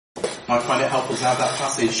might find it helpful to have that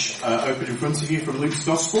passage open in front of you from Luke's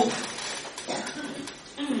Gospel.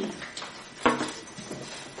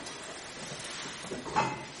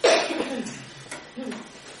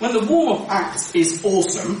 When the warm-up act is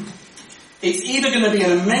awesome, it's either going to be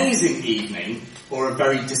an amazing evening or a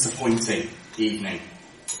very disappointing evening.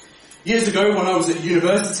 Years ago, when I was at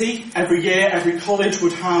university, every year, every college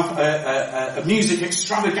would have a music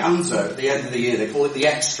extravaganza at the end of the year. They call it the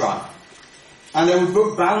Extra. And they would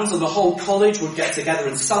book bands and the whole college would get together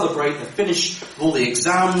and celebrate the finish of all the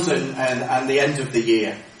exams and the end of the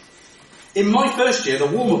year. In my first year, the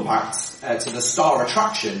warm-up act to the star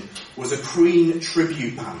attraction was a Queen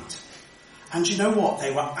tribute band. And you know what?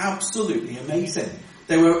 They were absolutely amazing.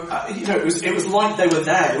 They were, it was like they were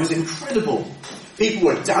there. It was incredible. People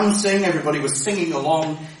were dancing, everybody was singing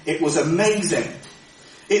along. It was amazing.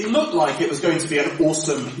 It looked like it was going to be an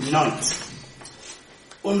awesome night.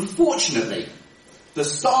 Unfortunately, the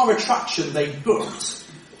star attraction they booked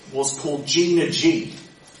was called Gina G.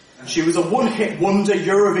 She was a one-hit wonder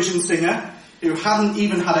Eurovision singer who hadn't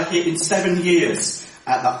even had a hit in 7 years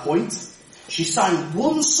at that point. She sang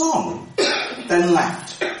one song, then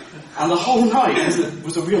left. And the whole night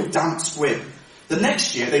was a real damp squib. The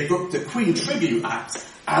next year they booked the Queen tribute act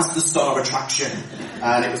as the star attraction,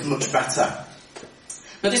 and it was much better.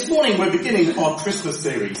 But this morning we're beginning our Christmas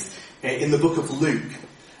series in the book of Luke.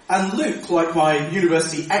 And Luke, like my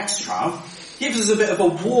university extra, gives us a bit of a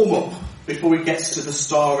warm-up before he gets to the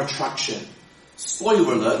star attraction.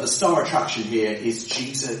 Spoiler alert, the star attraction here is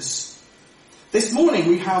Jesus. This morning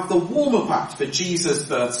we have the warm-up act for Jesus'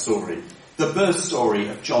 birth story, the birth story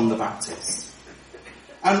of John the Baptist.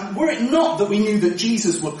 And were it not that we knew that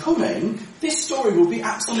Jesus were coming, this story would be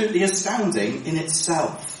absolutely astounding in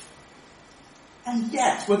itself. And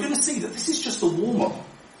yet, we're going to see that this is just a warm-up.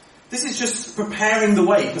 This is just preparing the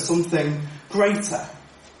way for something greater.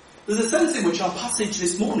 There's a sense in which our passage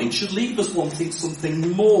this morning should leave us wanting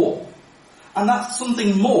something more. And that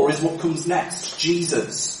something more is what comes next,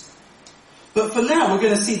 Jesus. But for now, we're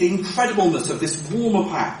going to see the incredibleness of this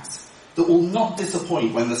warm-up act that will not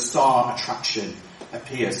disappoint when the star attraction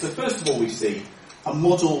appears. So first of all we see a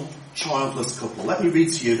model childless couple. Let me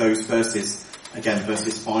read to you those verses again,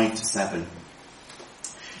 verses 5 to 7.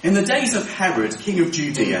 In the days of Herod, king of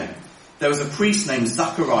Judea, there was a priest named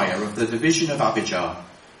Zachariah of the division of Abijah,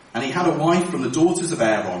 and he had a wife from the daughters of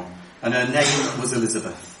Aaron, and her name was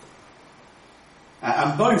Elizabeth.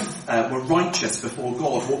 And both were righteous before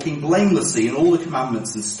God, walking blamelessly in all the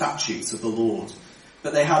commandments and statutes of the Lord.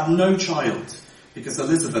 But they had no child, because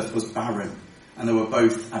Elizabeth was barren, and they were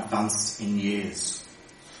both advanced in years.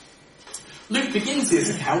 Luke begins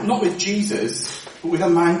his account not with Jesus, but with a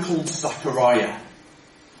man called Zachariah.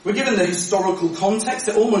 We're given the historical context.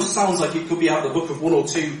 It almost sounds like it could be out of the book of 1 or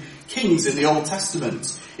 2 Kings in the Old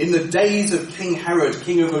Testament. In the days of King Herod,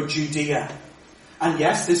 king of Judea. And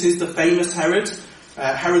yes, this is the famous Herod,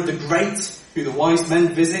 Herod the Great, who the wise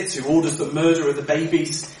men visit, who orders the murder of the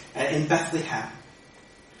babies in Bethlehem.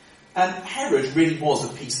 And Herod really was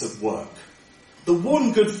a piece of work. The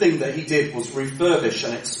one good thing that he did was refurbish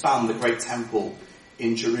and expand the great temple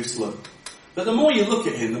in Jerusalem. But the more you look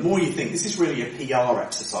at him, the more you think this is really a PR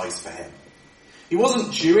exercise for him. He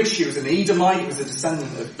wasn't Jewish, he was an Edomite, he was a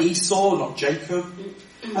descendant of Esau, not Jacob.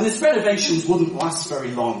 And his renovations wouldn't last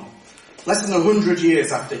very long. Less than 100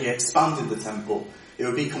 years after he expanded the temple, it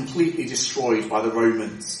would be completely destroyed by the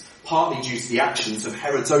Romans, partly due to the actions of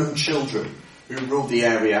Herod's own children who ruled the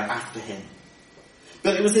area after him.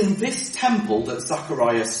 But it was in this temple that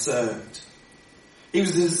Zacharias served. He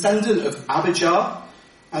was a descendant of Abijah,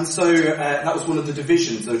 and so that was one of the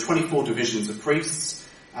divisions. There were 24 divisions of priests,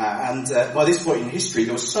 and by this point in history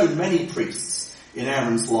there were so many priests in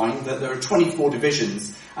Aaron's line that there are 24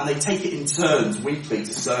 divisions, and they take it in turns weekly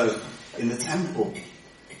to serve in the temple.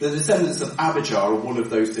 The descendants of Abijah are one of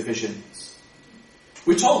those divisions.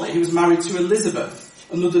 We're told that he was married to Elizabeth,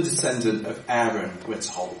 another descendant of Aaron, we're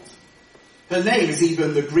told. Her name is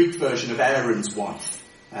even the Greek version of Aaron's wife,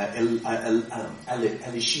 Elisheba,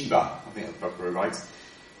 I think that's probably right.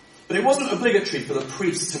 But it wasn't obligatory for the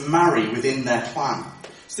priests to marry within their clan.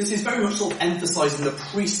 So this is very much sort of emphasising the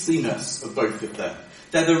priestliness of both of them.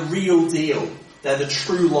 They're the real deal. They're the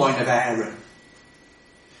true line of Aaron.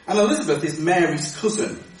 And Elizabeth is Mary's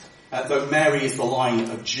cousin, though Mary is the line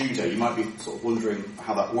of Judah. You might be sort of wondering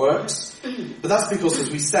how that works. But that's because, as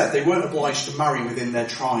we said, they weren't obliged to marry within their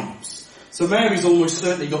tribes. So Mary's almost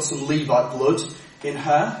certainly got some Levite blood in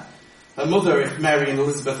her. Her mother, if Mary and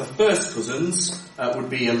Elizabeth are first cousins, would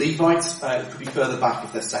be a Levite. It could be further back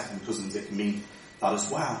if they're second cousins. It can mean that as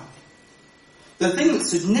well. The thing that's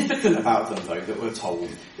significant about them, though, that we're told,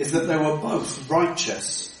 is that they were both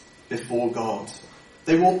righteous before God.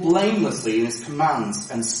 They walked blamelessly in his commands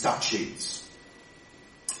and statutes.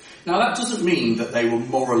 Now that doesn't mean that they were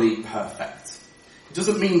morally perfect. It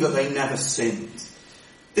doesn't mean that they never sinned.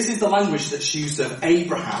 This is the language that's used of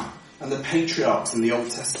Abraham and the patriarchs in the Old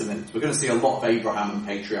Testament. We're going to see a lot of Abraham and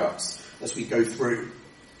patriarchs as we go through.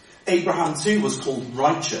 Abraham too was called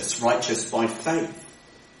righteous by faith.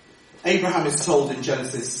 Abraham is told in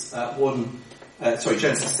Genesis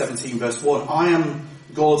 17 verse 1, I am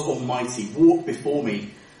God Almighty, walk before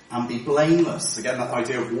me and be blameless. Again, that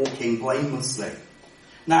idea of walking blamelessly.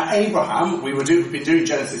 Now Abraham, we've been doing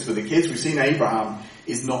Genesis with the kids, we've seen Abraham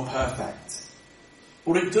is not perfect.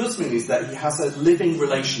 What it does mean is that he has a living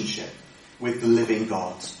relationship with the living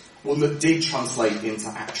God, one that did translate into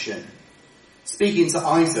action. Speaking to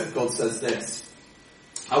Isaac, God says this,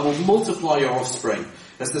 I will multiply your offspring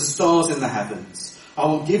as the stars in the heavens. I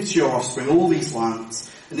will give to your offspring all these lands,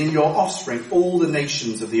 and in your offspring all the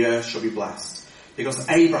nations of the earth shall be blessed. Because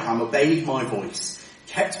Abraham obeyed my voice,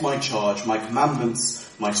 kept my charge, my commandments,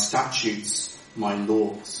 my statutes, my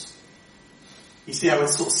laws. You see how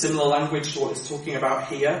it's sort of similar language to what it's talking about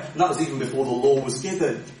here? And that was even before the law was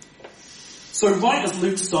given. So right as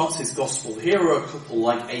Luke starts his gospel, here are a couple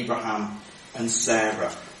like Abraham and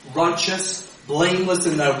Sarah. Righteous, blameless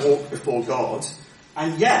in their walk before God,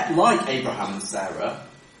 and yet, like Abraham and Sarah,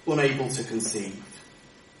 unable to conceive.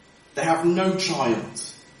 They have no child.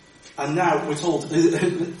 And now we're told,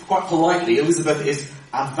 quite politely, Elizabeth is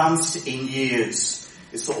advanced in years.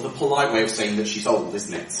 It's sort of the polite way of saying that she's old,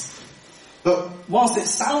 isn't it? But whilst it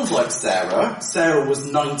sounds like Sarah was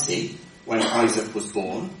 90 when Isaac was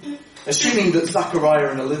born. Assuming that Zachariah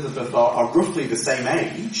and Elizabeth are roughly the same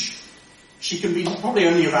age, she can be probably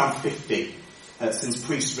only around 50, since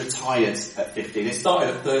priests retired at 50. They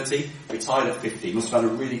started at 30, retired at 50. Must have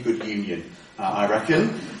had a really good union, I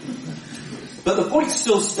reckon. But the point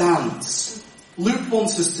still stands. Luke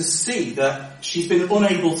wants us to see that she's been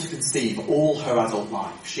unable to conceive all her adult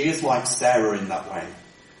life. She is like Sarah in that way.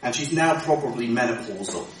 And she's now probably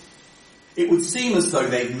menopausal. It would seem as though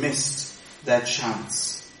they've missed their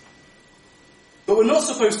chance. But we're not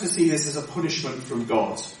supposed to see this as a punishment from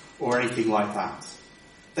God or anything like that.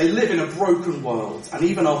 They live in a broken world, and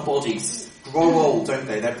even our bodies grow old, don't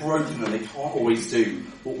they? They're broken and they can't always do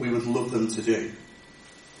what we would love them to do.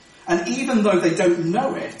 And even though they don't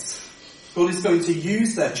know it, God is going to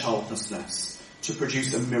use their childlessness to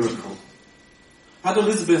produce a miracle. Had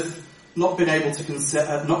Elizabeth not been able to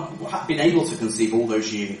conceive all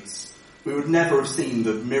those years, we would never have seen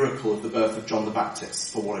the miracle of the birth of John the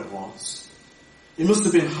Baptist for what it was. It must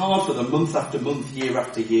have been hard for them month after month, year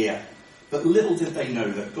after year, but little did they know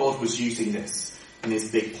that God was using this in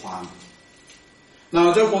his big plan.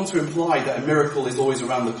 Now, I don't want to imply that a miracle is always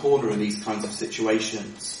around the corner in these kinds of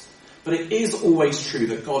situations, but it is always true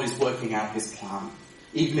that God is working out his plan,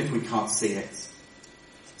 even if we can't see it.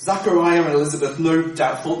 Zachariah and Elizabeth no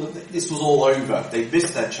doubt thought that this was all over. They'd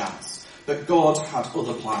missed their chance. But God had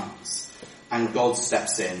other plans. And God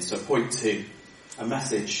steps in. So point 2, a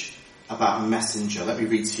message about a messenger. Let me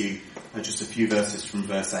read to you just a few verses from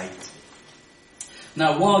verse 8.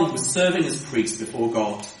 Now while he was serving as priest before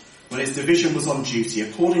God, when his division was on duty,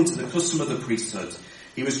 according to the custom of the priesthood,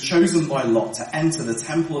 he was chosen by lot to enter the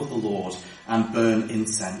temple of the Lord and burn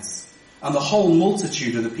incense. And the whole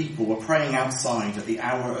multitude of the people were praying outside at the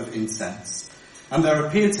hour of incense. And there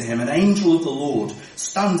appeared to him an angel of the Lord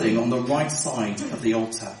standing on the right side of the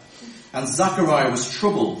altar. And Zachariah was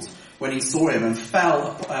troubled when he saw him, and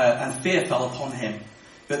fear fell upon him.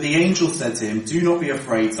 But the angel said to him, do not be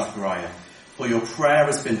afraid, Zachariah, for your prayer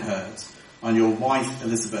has been heard, and your wife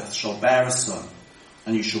Elizabeth shall bear a son,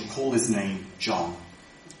 and you shall call his name John.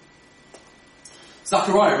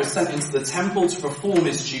 Zachariah is sent into the temple to perform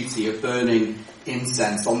his duty of burning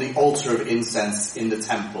incense on the altar of incense in the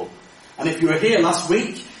temple. And if you were here last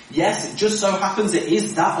week, yes, it just so happens it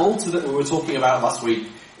is that altar that we were talking about last week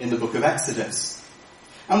in the book of Exodus.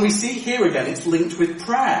 And we see here again it's linked with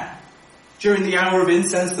prayer. During the hour of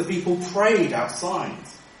incense, the people prayed outside.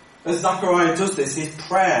 As Zachariah does this, his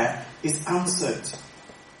prayer is answered.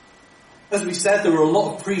 As we said, there were a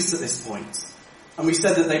lot of priests at this point. And we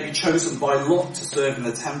said that they'd be chosen by lot to serve in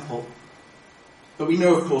the temple. But we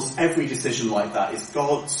know, of course, every decision like that is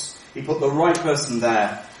God's. He put the right person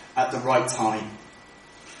there at the right time.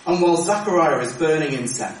 And while Zachariah is burning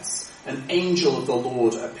incense, an angel of the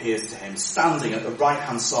Lord appears to him, standing at the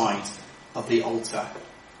right-hand side of the altar.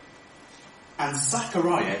 And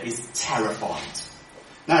Zachariah is terrified.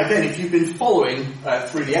 Now again, if you've been following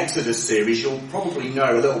through the Exodus series, you'll probably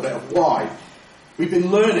know a little bit of why. We've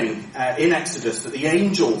been learning in Exodus that the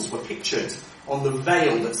angels were pictured on the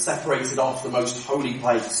veil that separated off the most holy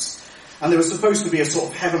place And there was supposed to be a sort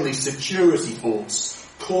of heavenly security force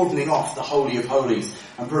cordoning off the Holy of Holies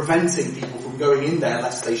and preventing people from going in there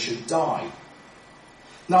lest they should die.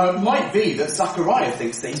 Now, it might be that Zechariah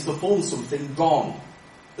thinks that he's performed something wrong,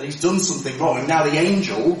 that he's done something wrong, and now the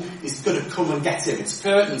angel is going to come and get him. It's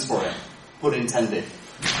curtains for him, pun intended.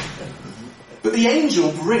 But the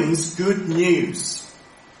angel brings good news.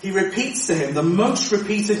 He repeats to him the most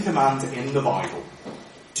repeated command in the Bible.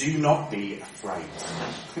 Do not be afraid.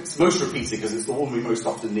 It's most repeated because it's the one we most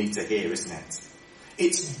often need to hear, isn't it?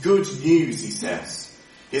 It's good news, he says.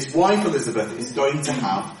 His wife Elizabeth is going to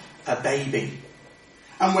have a baby.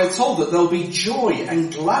 And we're told that there'll be joy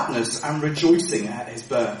and gladness and rejoicing at his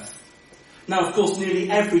birth. Now, of course, nearly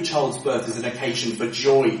every child's birth is an occasion for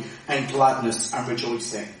joy and gladness and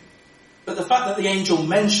rejoicing. But the fact that the angel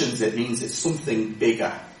mentions it means it's something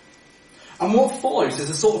bigger. And what follows is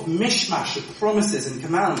a sort of mishmash of promises and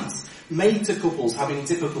commands made to couples having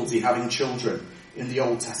difficulty having children in the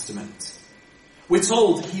Old Testament. We're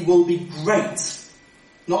told he will be great,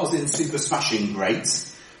 not as in super smashing great,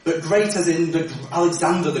 but great as in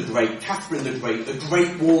Alexander the Great, Catherine the Great, the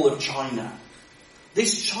Great Wall of China.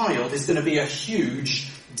 This child is going to be a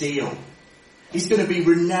huge deal. He's going to be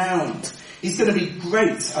renowned. He's going to be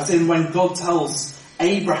great, as in when God tells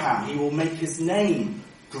Abraham he will make his name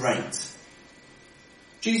great.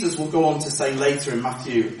 Jesus will go on to say later in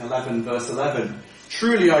Matthew 11, verse 11,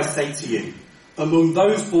 Truly I say to you, among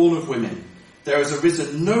those born of women, there has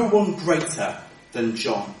arisen no one greater than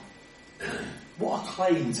John. What a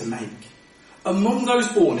claim to make. Among those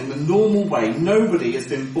born in the normal way, nobody has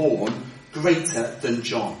been born greater than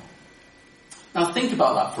John. Now think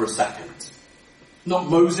about that for a second. Not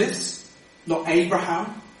Moses, not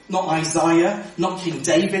Abraham, not Isaiah, not King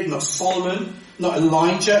David, not Solomon, not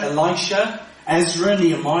Elijah, Elisha, Ezra,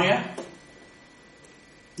 Nehemiah.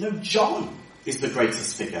 No, John is the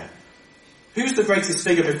greatest figure. Who's the greatest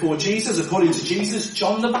figure before Jesus? According to Jesus,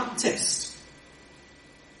 John the Baptist.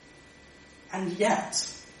 And yet,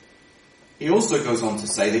 he also goes on to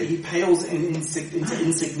say that he pales into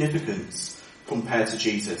insignificance compared to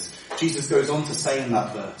Jesus. Jesus goes on to say in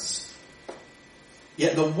that verse,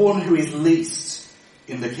 Yet the one who is least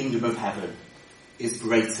in the kingdom of heaven is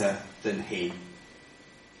greater than he.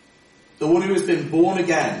 The one who has been born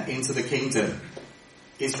again into the kingdom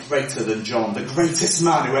is greater than John, the greatest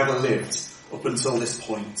man who ever lived up until this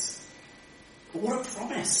point. But what a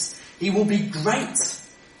promise. He will be great.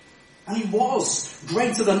 And he was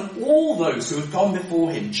greater than all those who had gone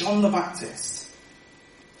before him, John the Baptist.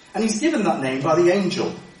 And he's given that name by the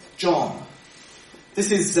angel, John.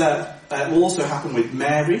 This is will also happen with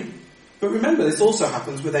Mary. But remember, this also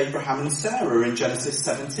happens with Abraham and Sarah in Genesis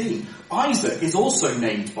 17. Isaac is also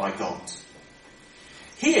named by God.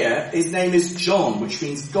 Here, his name is John, which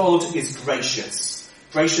means God is gracious.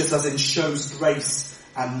 Gracious as in shows grace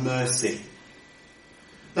and mercy.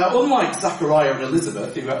 Now, unlike Zechariah and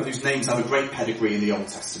Elizabeth, whose names have a great pedigree in the Old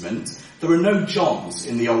Testament, there are no Johns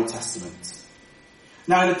in the Old Testament.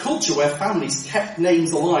 Now, in a culture where families kept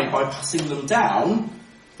names alive by passing them down,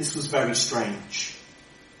 this was very strange.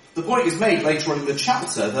 The point is made later on in the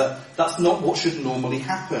chapter that that's not what should normally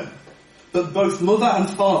happen. But both mother and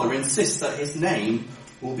father insist that his name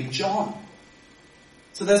will be John.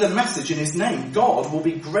 So there's a message in his name. God will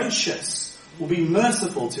be gracious, will be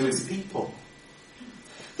merciful to his people.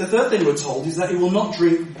 The third thing we're told is that he will not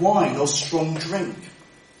drink wine or strong drink.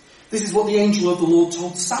 This is what the angel of the Lord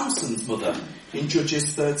told Samson's mother in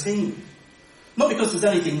Judges 13. Not because there's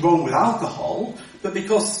anything wrong with alcohol, but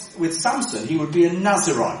because with Samson he would be a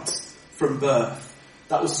Nazirite from birth.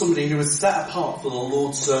 That was somebody who was set apart for the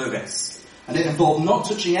Lord's service. And it involved not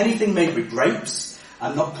touching anything made with grapes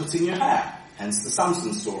and not cutting your hair. Hence the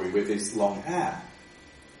Samson story with his long hair.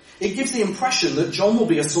 It gives the impression that John will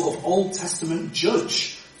be a sort of Old Testament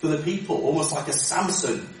judge for the people, almost like a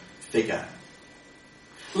Samson figure.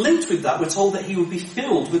 Linked with that, we're told that he would be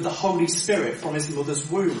filled with the Holy Spirit from his mother's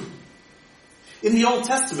womb. In the Old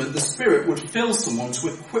Testament, the Spirit would fill someone to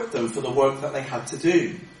equip them for the work that they had to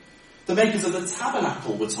do. The makers of the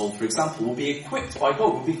tabernacle, we're told, for example, will be equipped by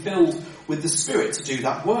God, will be filled with the Spirit to do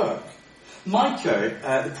that work.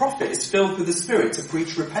 Micah, the prophet, is filled with the Spirit to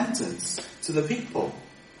preach repentance to the people.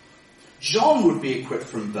 John would be equipped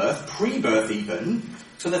from birth, pre-birth even,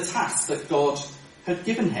 for the task that God had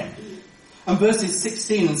given him. And verses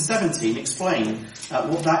 16 and 17 explain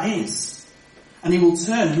what that is. And he will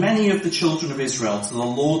turn many of the children of Israel to the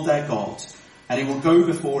Lord their God, and he will go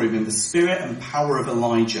before him in the spirit and power of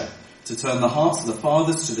Elijah, to turn the hearts of the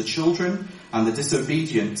fathers to the children, and the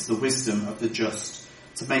disobedient to the wisdom of the just,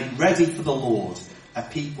 to make ready for the Lord a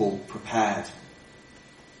people prepared.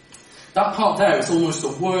 That part there is almost a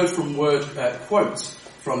word-from-word quote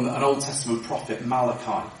from an Old Testament prophet,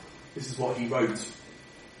 Malachi. This is what he wrote.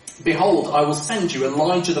 "Behold, I will send you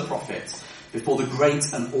Elijah the prophet before the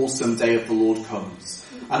great and awesome day of the Lord comes.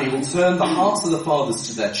 And he will turn the hearts of the fathers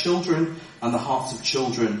to their children and the hearts of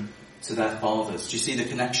children to their fathers." Do you see the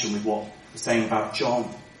connection with what we're saying about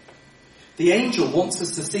John? The angel wants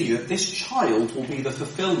us to see that this child will be the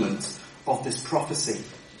fulfillment of this prophecy.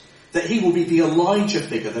 That he will be the Elijah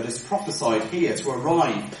figure that is prophesied here to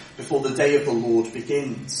arrive before the day of the Lord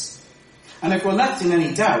begins. And if we're left in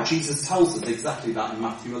any doubt, Jesus tells us exactly that in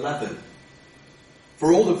Matthew 11.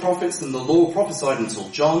 "For all the prophets and the law prophesied until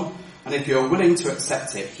John, and if you are willing to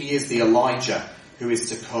accept it, he is the Elijah who is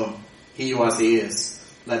to come. He who has ears,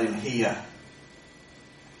 let him hear."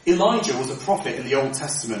 Elijah was a prophet in the Old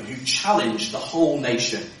Testament who challenged the whole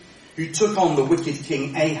nation, who took on the wicked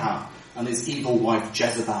king Ahab and his evil wife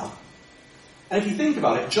Jezebel. And if you think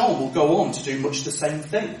about it, John will go on to do much the same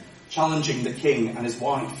thing, challenging the king and his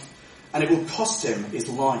wife, and it will cost him his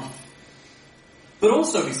life. But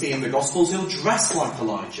also we see in the Gospels he'll dress like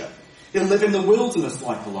Elijah. He'll live in the wilderness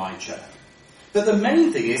like Elijah. But the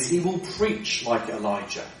main thing is he will preach like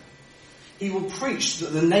Elijah. He will preach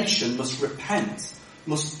that the nation must repent,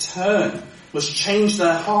 must turn, must change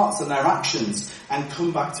their hearts and their actions and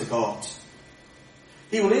come back to God.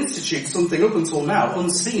 He will institute something up until now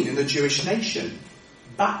unseen in the Jewish nation: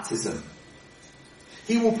 baptism.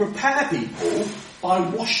 He will prepare people by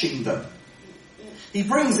washing them. He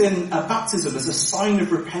brings in a baptism as a sign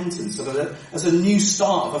of repentance, as a new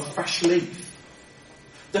start, of a fresh leaf.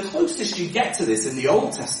 The closest you get to this in the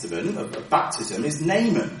Old Testament of baptism is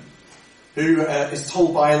Naaman, who is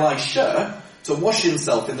told by Elisha to wash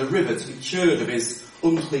himself in the river to be cured of his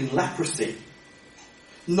unclean leprosy.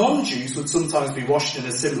 Non-Jews would sometimes be washed in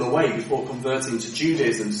a similar way before converting to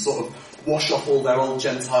Judaism, to sort of wash off all their old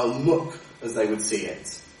Gentile muck, as they would see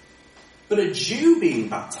it. But a Jew being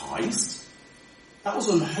baptized, that was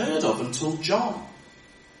unheard of until John.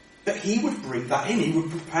 But he would bring that in. He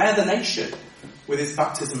would prepare the nation with his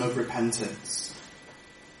baptism of repentance.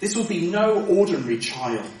 This would be no ordinary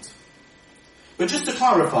child. But just to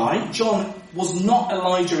clarify, John was not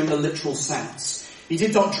Elijah in the literal sense. He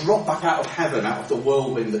did not drop back out of heaven, out of the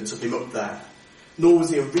whirlwind that took him up there. Nor was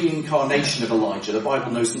he a reincarnation of Elijah. The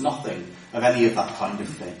Bible knows nothing of any of that kind of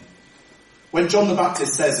thing. When John the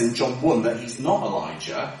Baptist says in John 1 that he's not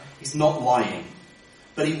Elijah, he's not lying.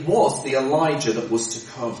 But he was the Elijah that was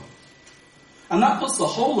to come. And that puts the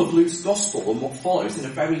whole of Luke's Gospel and what follows in a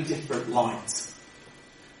very different light.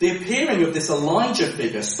 The appearing of this Elijah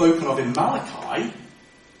figure spoken of in Malachi,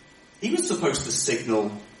 he was supposed to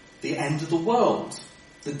signal the end of the world,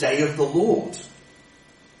 the day of the Lord.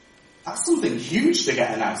 That's something huge to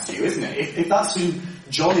get announced to you, isn't it? If that's who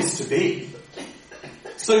John is to be.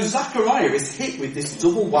 So Zechariah is hit with this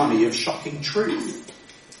double whammy of shocking truth.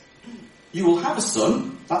 You will have a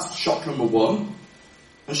son, that's shock number one.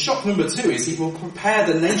 And shock number two is he will prepare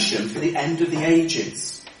the nation for the end of the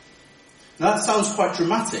ages. Now that sounds quite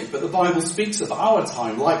dramatic, but the Bible speaks of our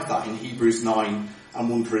time like that in Hebrews 9 and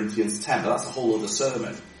 1 Corinthians 10, but that's a whole other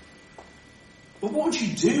sermon. But what would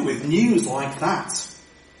you do with news like that?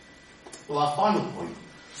 Well, our final point,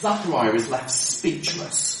 Zechariah is left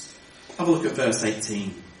speechless. Have a look at verse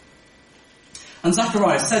 18. And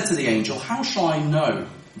Zechariah said to the angel, "How shall I know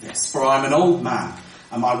this? For I am an old man,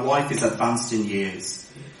 and my wife is advanced in years."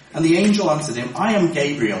 And the angel answered him, "I am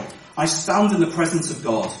Gabriel. I stand in the presence of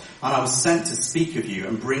God, and I was sent to speak of you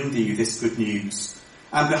and bring to you this good news.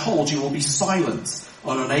 And behold, you will be silent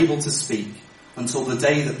and unable to speak until the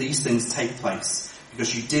day that these things take place,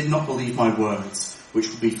 because you did not believe my words, which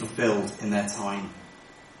will be fulfilled in their time."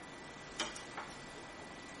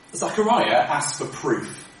 Zechariah asks for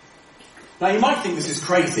proof. Now you might think this is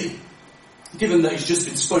crazy, given that he's just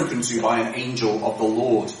been spoken to by an angel of the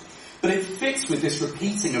Lord. But it fits with this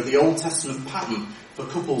repeating of the Old Testament pattern for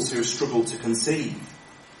couples who have struggled to conceive.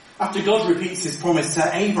 After God repeats his promise to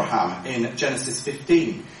Abraham in Genesis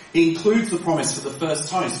 15, he includes the promise for the first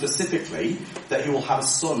time specifically that he will have a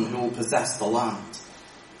son who will possess the land.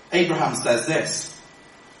 Abraham says this,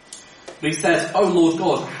 but he says, "O Lord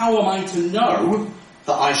God, how am I to know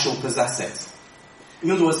that I shall possess it?" In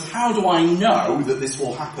other words, how do I know that this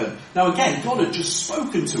will happen? Now again, God had just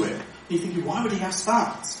spoken to him. You're thinking, why would he ask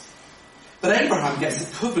that? But Abraham gets a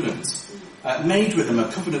covenant made with him,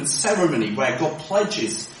 a covenant ceremony where God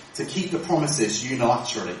pledges to keep the promises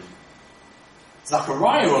unilaterally.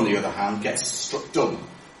 Zechariah, on the other hand, gets struck dumb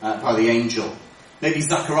by the angel. Maybe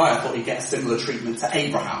Zechariah thought he'd get a similar treatment to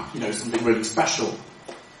Abraham, something really special.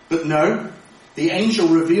 But no, the angel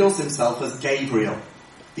reveals himself as Gabriel,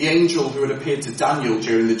 the angel who had appeared to Daniel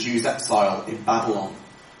during the Jews' exile in Babylon,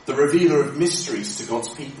 the revealer of mysteries to God's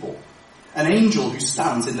people, an angel who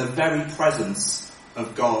stands in the very presence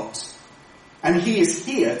of God. And he is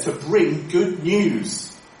here to bring good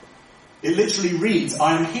news. It literally reads,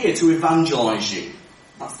 I am here to evangelize you.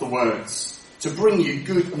 That's the words. To bring you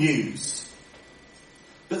good news.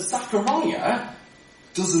 But Zechariah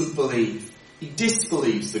doesn't believe. He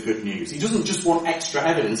disbelieves the good news. He doesn't just want extra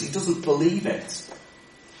evidence. He doesn't believe it.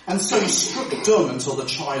 And so he's struck dumb until the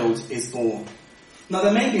child is born. Now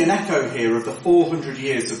there may be an echo here of the 400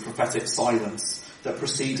 years of prophetic silence that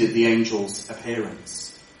preceded the angel's appearance.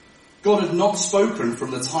 God had not spoken from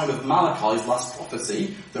the time of Malachi's last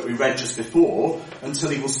prophecy that we read just before until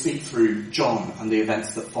he will speak through John and the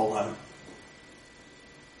events that follow.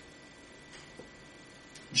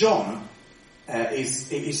 John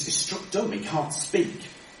is struck dumb. He can't speak.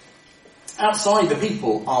 Outside, the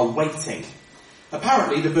people are waiting.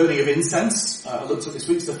 Apparently, the burning of incense, I looked at this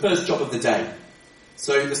week, is the first job of the day.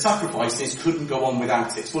 So the sacrifices couldn't go on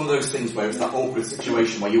without it. It's one of those things where it's that awkward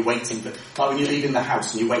situation where you're waiting for, like when you're leaving the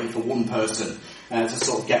house and you're waiting for one person to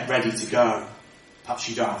sort of get ready to go. Perhaps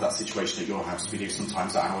you don't have that situation at your house. We do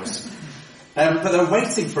sometimes at ours. But they're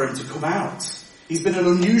waiting for him to come out. He's been an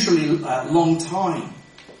unusually long time.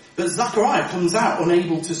 But Zechariah comes out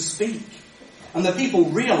unable to speak. And the people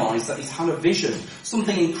realise that he's had a vision.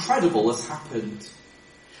 Something incredible has happened.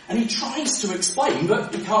 And he tries to explain,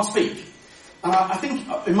 but he can't speak. I think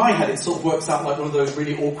in my head it sort of works out like one of those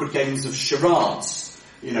really awkward games of charades.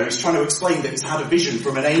 You know, he's trying to explain that he's had a vision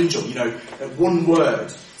from an angel. You know, one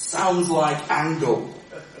word. Sounds like angle.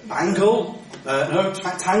 Angle? No,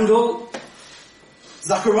 tangle?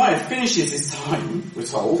 Zechariah finishes his time, we're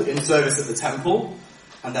told, in service at the temple,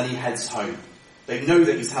 and then he heads home. They know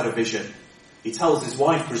that he's had a vision. He tells his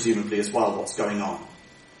wife, presumably, as well, what's going on.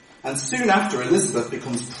 And soon after, Elizabeth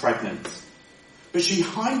becomes pregnant. But she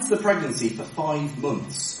hides the pregnancy for 5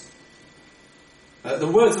 months. The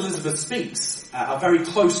words Elizabeth speaks are very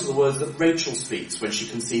close to the words that Rachel speaks when she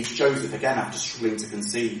conceives Joseph, again after struggling to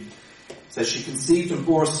conceive. It says, she conceived and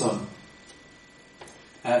bore a son,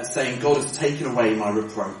 saying, God has taken away my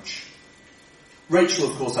reproach.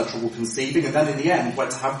 Rachel, of course, had trouble conceiving, and then in the end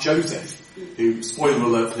went to have Joseph, who, spoiler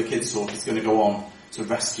alert for the kids' talk, is going to go on to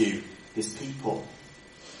rescue his people.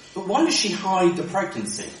 But why does she hide the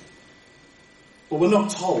pregnancy? Well, we're not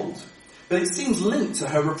told, but it seems linked to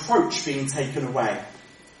her reproach being taken away.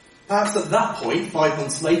 Perhaps at that point, 5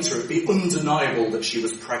 months later, it would be undeniable that she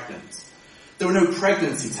was pregnant. There were no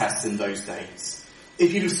pregnancy tests in those days.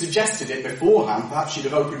 If you'd have suggested it beforehand, perhaps you'd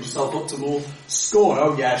have opened yourself up to more scorn.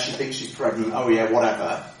 Oh yeah, she thinks she's pregnant. Oh yeah,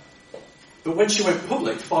 whatever. But when she went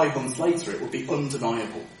public 5 months later, it would be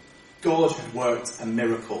undeniable. God had worked a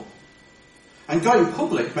miracle. And going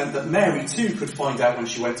public meant that Mary too could find out when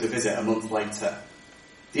she went to visit a month later.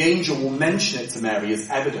 The angel will mention it to Mary as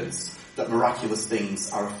evidence that miraculous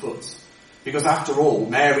things are afoot. Because after all,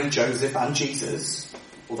 Mary, Joseph and Jesus,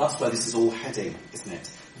 well, that's where this is all heading, isn't it?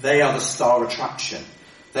 They are the star attraction.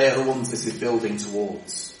 They are the ones this is building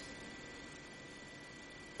towards.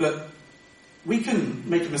 But we can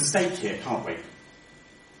make a mistake here, can't we?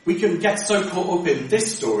 We can get so caught up in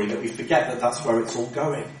this story that we forget that that's where it's all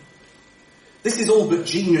going. This is all but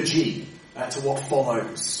Gina G to what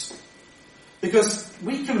follows. Because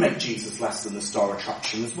we can make Jesus less than the star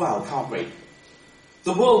attraction as well, can't we?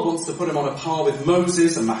 The world wants to put him on a par with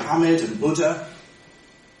Moses and Muhammad and Buddha.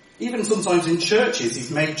 Even sometimes in churches,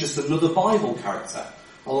 he's made just another Bible character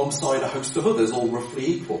alongside a host of others, all roughly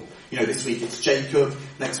equal. You know, this week it's Jacob,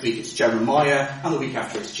 next week it's Jeremiah, and the week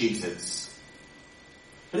after it's Jesus.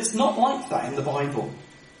 But it's not like that in the Bible.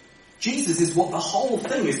 Jesus is what the whole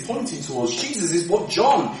thing is pointing towards. Jesus is what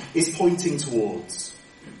John is pointing towards.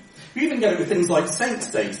 You even get it with things like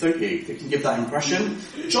Saints' Days, don't you? You can give that impression.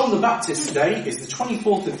 John the Baptist's Day is the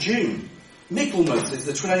 24th of June. Michaelmas is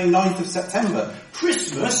the 29th of September.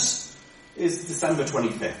 Christmas is December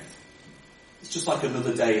 25th. It's just like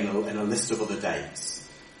another day in a list of other dates.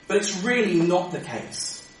 But it's really not the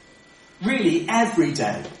case. Really, every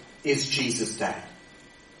day is Jesus' Day.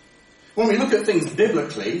 When we look at things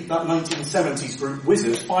biblically, that 1970s group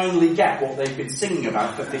Wizards finally get what they've been singing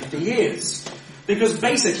about for 50 years. Because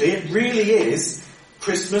basically it really is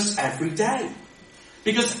Christmas every day.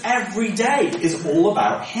 Because every day is all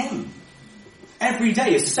about him. Every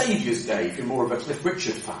day is Saviour's Day if you're more of a Cliff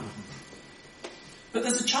Richard fan. But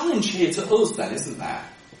there's a challenge here to us then, isn't there?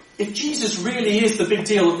 If Jesus really is the big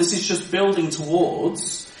deal that this is just building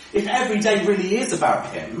towards, if every day really is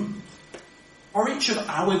about him, are each of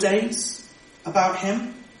our days about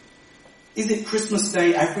him? Is it Christmas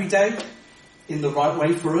Day every day in the right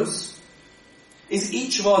way for us? Is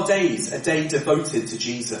each of our days a day devoted to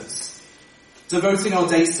Jesus? Devoting our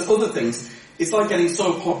days to other things is like getting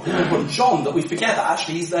so hung up on John that we forget that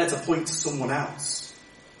actually he's there to point to someone else.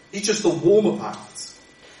 He's just the warm-up act.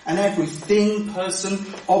 And every thing, person,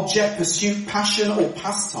 object, pursuit, passion or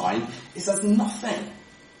pastime is as nothing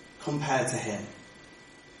compared to him.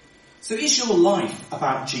 So is your life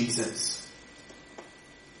about Jesus?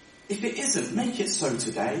 If it isn't, make it so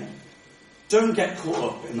today. Don't get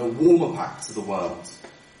caught up in the warm-up act of the world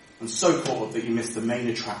and so caught up that you miss the main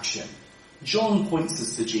attraction. John points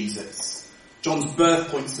us to Jesus. John's birth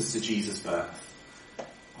points us to Jesus' birth.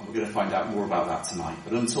 And we're going to find out more about that tonight.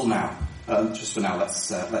 But until now, just for now, let's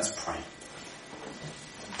pray.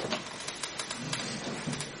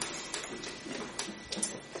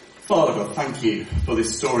 Father God, thank you for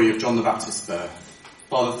this story of John the Baptist's birth.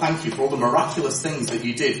 Father, thank you for all the miraculous things that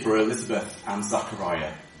you did for Elizabeth and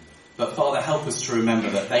Zachariah. But Father, help us to remember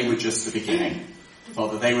that they were just the beginning.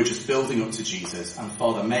 Father, they were just building up to Jesus. And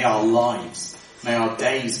Father, may our lives, may our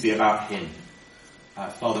days be about him.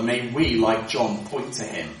 Father, may we, like John, point to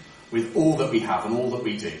him with all that we have and all that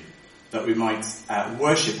we do, that we might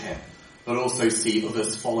worship him, but also see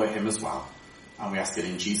others follow him as well. And we ask it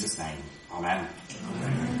in Jesus' name. Amen.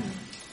 Amen.